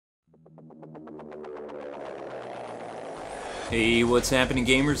Hey, what's happening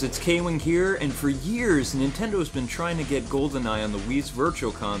gamers? It's K-Wing here, and for years Nintendo's been trying to get GoldenEye on the Wii's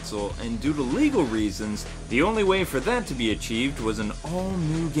Virtual Console, and due to legal reasons, the only way for that to be achieved was an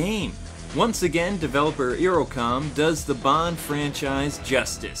all-new game. Once again, developer Irocom does the Bond franchise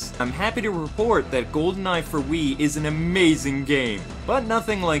justice. I'm happy to report that GoldenEye for Wii is an amazing game, but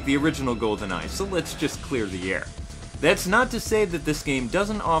nothing like the original GoldenEye, so let's just clear the air. That's not to say that this game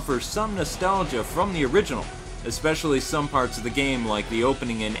doesn't offer some nostalgia from the original, especially some parts of the game like the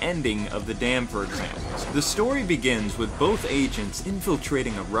opening and ending of the dam, for example. The story begins with both agents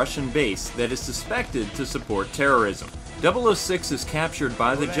infiltrating a Russian base that is suspected to support terrorism. 006 is captured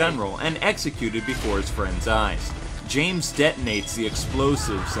by the general and executed before his friend's eyes. James detonates the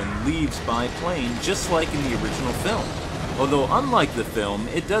explosives and leaves by plane just like in the original film. Although unlike the film,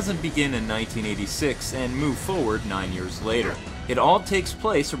 it doesn't begin in 1986 and move forward 9 years later. It all takes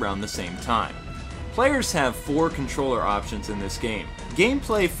place around the same time. Players have 4 controller options in this game.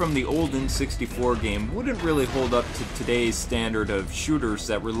 Gameplay from the old N64 game wouldn't really hold up to today's standard of shooters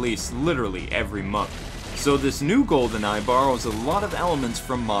that release literally every month. So this new GoldenEye borrows a lot of elements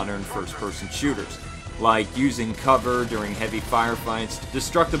from modern first-person shooters, like using cover during heavy firefights,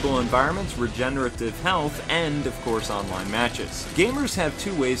 destructible environments, regenerative health, and of course online matches. Gamers have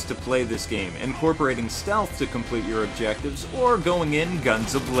 2 ways to play this game, incorporating stealth to complete your objectives, or going in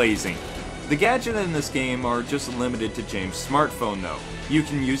guns a-blazing. The gadgets in this game are just limited to James' smartphone though. You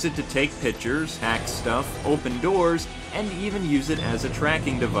can use it to take pictures, hack stuff, open doors, and even use it as a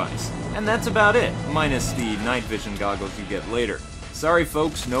tracking device. And that's about it, minus the night vision goggles you get later. Sorry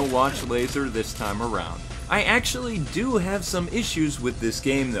folks, no watch laser this time around. I actually do have some issues with this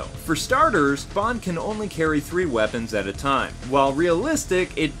game though. For starters, Bond can only carry 3 weapons at a time. While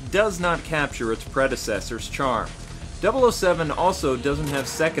realistic, it does not capture its predecessor's charm. 007 also doesn't have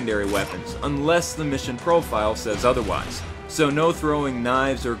secondary weapons, unless the mission profile says otherwise. So no throwing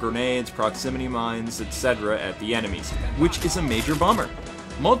knives or grenades, proximity mines, etc. at the enemies, which is a major bummer.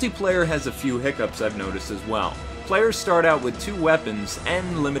 Multiplayer has a few hiccups I've noticed as well. Players start out with 2 weapons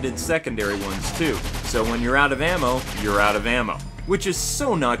and limited secondary ones too, so when you're out of ammo, you're out of ammo. Which is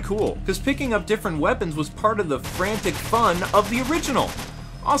so not cool, because picking up different weapons was part of the frantic fun of the original.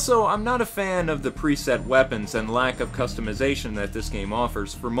 Also, I'm not a fan of the preset weapons and lack of customization that this game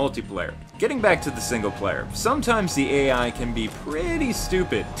offers for multiplayer. Getting back to the single player, sometimes the AI can be pretty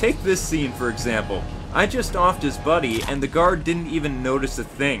stupid. Take this scene for example. I just offed his buddy and the guard didn't even notice a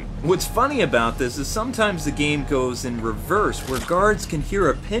thing. What's funny about this is sometimes the game goes in reverse where guards can hear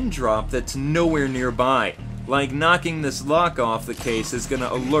a pin drop that's nowhere nearby. Like knocking this lock off the case is gonna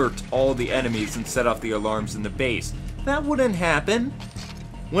alert all the enemies and set off the alarms in the base. That wouldn't happen.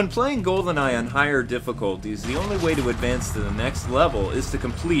 When playing GoldenEye on higher difficulties, the only way to advance to the next level is to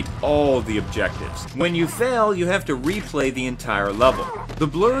complete all the objectives. When you fail, you have to replay the entire level. The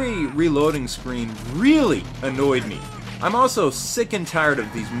blurry reloading screen really annoyed me. I'm also sick and tired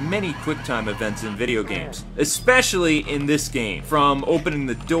of these many QuickTime events in video games, especially in this game, from opening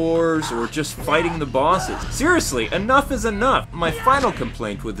the doors or just fighting the bosses. Seriously, enough is enough. My final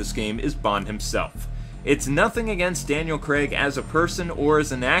complaint with this game is Bond himself. It's nothing against Daniel Craig as a person or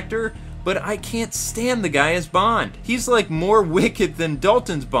as an actor, but I can't stand the guy as Bond. He's like more wicked than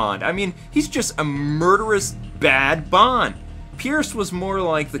Dalton's Bond. I mean, he's just a murderous, bad Bond. Pierce was more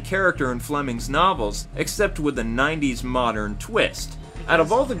like the character in Fleming's novels, except with a 90s modern twist. Out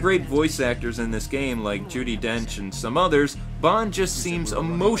of all the great voice actors in this game, like Judi Dench and some others, Bond just seems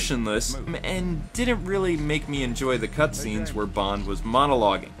emotionless and didn't really make me enjoy the cutscenes where Bond was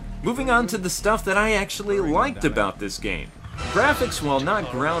monologuing. Moving on to the stuff that I actually liked about this game. Graphics, while not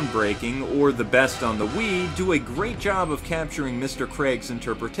groundbreaking or the best on the Wii, do a great job of capturing Mr. Craig's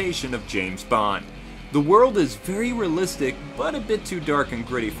interpretation of James Bond. The world is very realistic, but a bit too dark and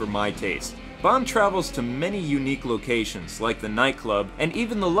gritty for my taste. Bond travels to many unique locations, like the nightclub, and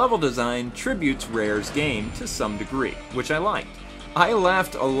even the level design tributes Rare's game to some degree, which I liked. I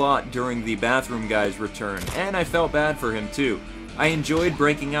laughed a lot during the bathroom guy's return, and I felt bad for him too. I enjoyed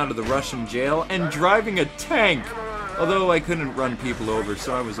breaking out of the Russian jail and driving a tank, although I couldn't run people over,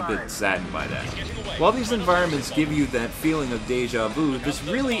 so I was a bit saddened by that. While these environments give you that feeling of deja vu, this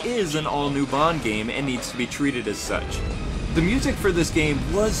really is an all-new Bond game and needs to be treated as such. The music for this game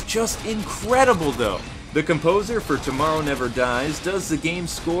was just incredible though. The composer for Tomorrow Never Dies does the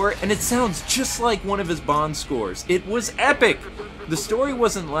game's score, and it sounds just like one of his Bond scores. It was epic! The story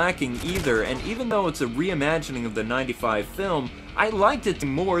wasn't lacking either, and even though it's a reimagining of the '95 film, I liked it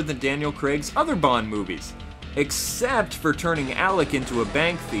more than Daniel Craig's other Bond movies. except for turning Alec into a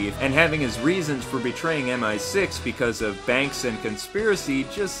bank thief and having his reasons for betraying MI6 because of banks and conspiracy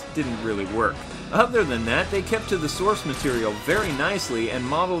just didn't really work. Other than that, they kept to the source material very nicely and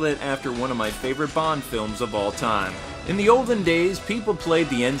modeled it after one of my favorite Bond films of all time. In the olden days, people played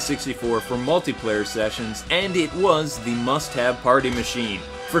the N64 for multiplayer sessions, and it was the must-have party machine.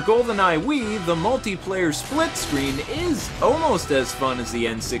 For GoldenEye Wii, the multiplayer split screen is almost as fun as the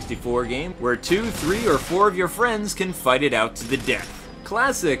N64 game, where 2, 3, or 4 of your friends can fight it out to the death.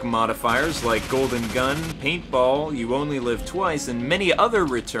 Classic modifiers like Golden Gun, Paintball, You Only Live Twice, and many other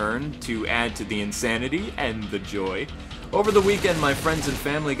return to add to the insanity and the joy. Over the weekend, my friends and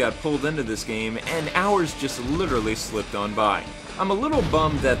family got pulled into this game, and hours just literally slipped on by. I'm a little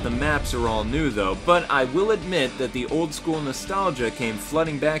bummed that the maps are all new though, but I will admit that the old school nostalgia came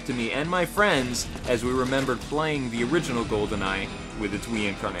flooding back to me and my friends as we remembered playing the original GoldenEye with its Wii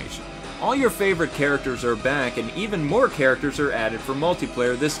incarnation. All your favorite characters are back, and even more characters are added for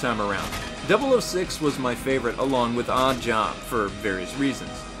multiplayer this time around. 006 was my favorite along with Odd Job, for various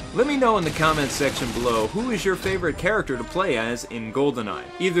reasons. Let me know in the comments section below who is your favorite character to play as in GoldenEye,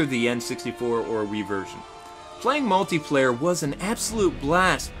 either the N64 or Wii version. Playing multiplayer was an absolute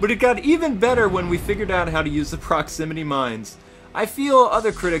blast, but it got even better when we figured out how to use the proximity mines. I feel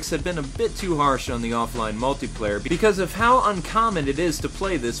other critics have been a bit too harsh on the offline multiplayer because of how uncommon it is to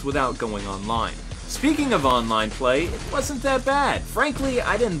play this without going online. Speaking of online play, it wasn't that bad. Frankly,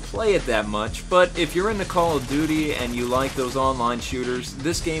 I didn't play it that much, but if you're into Call of Duty and you like those online shooters,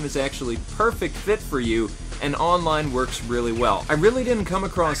 this game is actually perfect fit for you, and online works really well. I really didn't come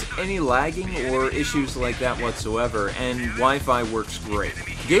across any lagging or issues like that whatsoever, and Wi-Fi works great.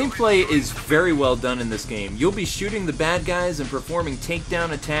 Gameplay is very well done in this game. You'll be shooting the bad guys and performing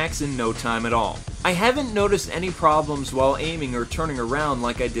takedown attacks in no time at all. I haven't noticed any problems while aiming or turning around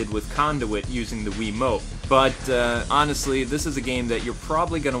like I did with Conduit using the Wiimote. But honestly, this is a game that you're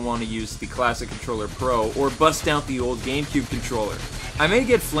probably going to want to use the Classic Controller Pro or bust out the old GameCube controller. I may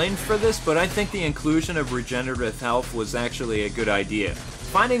get flamed for this, but I think the inclusion of regenerative health was actually a good idea.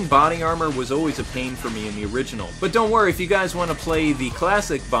 Finding body armor was always a pain for me in the original, but don't worry, if you guys want to play the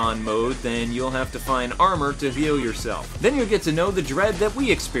classic Bond mode, then you'll have to find armor to heal yourself. Then you'll get to know the dread that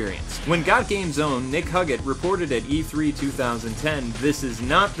we experienced. When GotGame's own Nick Huggett reported at E3 2010, "This is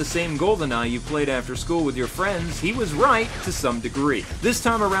not the same GoldenEye you played after school with your friends," he was right to some degree. This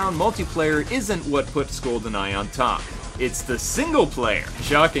time around, multiplayer isn't what puts GoldenEye on top. It's the single player.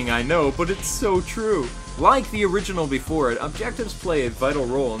 Shocking, I know, but it's so true. Like the original before it, objectives play a vital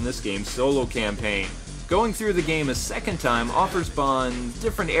role in this game's solo campaign. Going through the game a second time offers Bond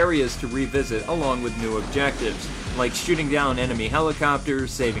different areas to revisit along with new objectives, like shooting down enemy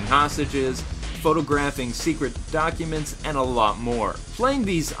helicopters, saving hostages, photographing secret documents, and a lot more. Playing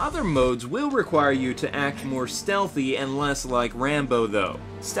these other modes will require you to act more stealthy and less like Rambo though.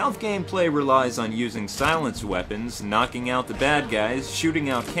 Stealth gameplay relies on using silenced weapons, knocking out the bad guys,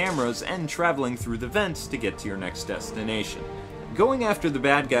 shooting out cameras, and traveling through the vents to get to your next destination. Going after the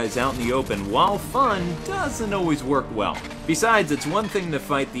bad guys out in the open, while fun, doesn't always work well. Besides, it's one thing to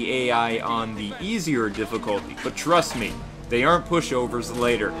fight the AI on the easier difficulty, but trust me, they aren't pushovers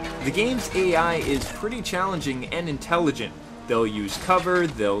later. The game's AI is pretty challenging and intelligent. They'll use cover,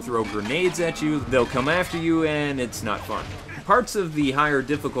 they'll throw grenades at you, they'll come after you, and it's not fun. Parts of the higher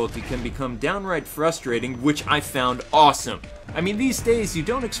difficulty can become downright frustrating, which I found awesome. I mean, these days you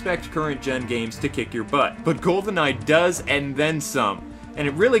don't expect current-gen games to kick your butt, but GoldenEye does, and then some. And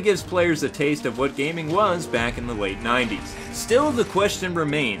it really gives players a taste of what gaming was back in the late 90s. Still, the question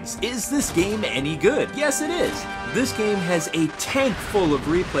remains, is this game any good? Yes, it is! This game has a tank full of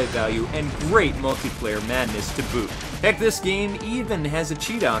replay value and great multiplayer madness to boot. Heck, this game even has a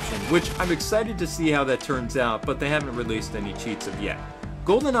cheat option, which I'm excited to see how that turns out, but they haven't released any cheats of yet.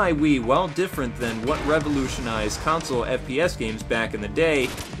 GoldenEye Wii, while different than what revolutionized console FPS games back in the day,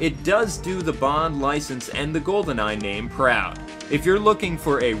 it does do the Bond license and the GoldenEye name proud. If you're looking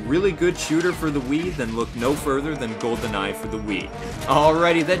for a really good shooter for the Wii, then look no further than GoldenEye for the Wii.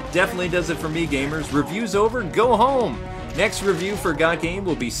 Alrighty, that definitely does it for me, gamers. Review's over, go home! Next review for GotGame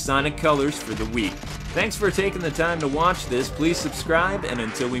will be Sonic Colors for the Wii. Thanks for taking the time to watch this, please subscribe, and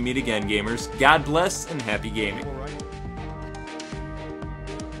until we meet again, gamers, God bless and happy gaming.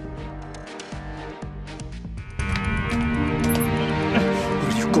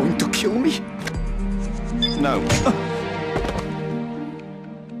 Are you going to kill me? No.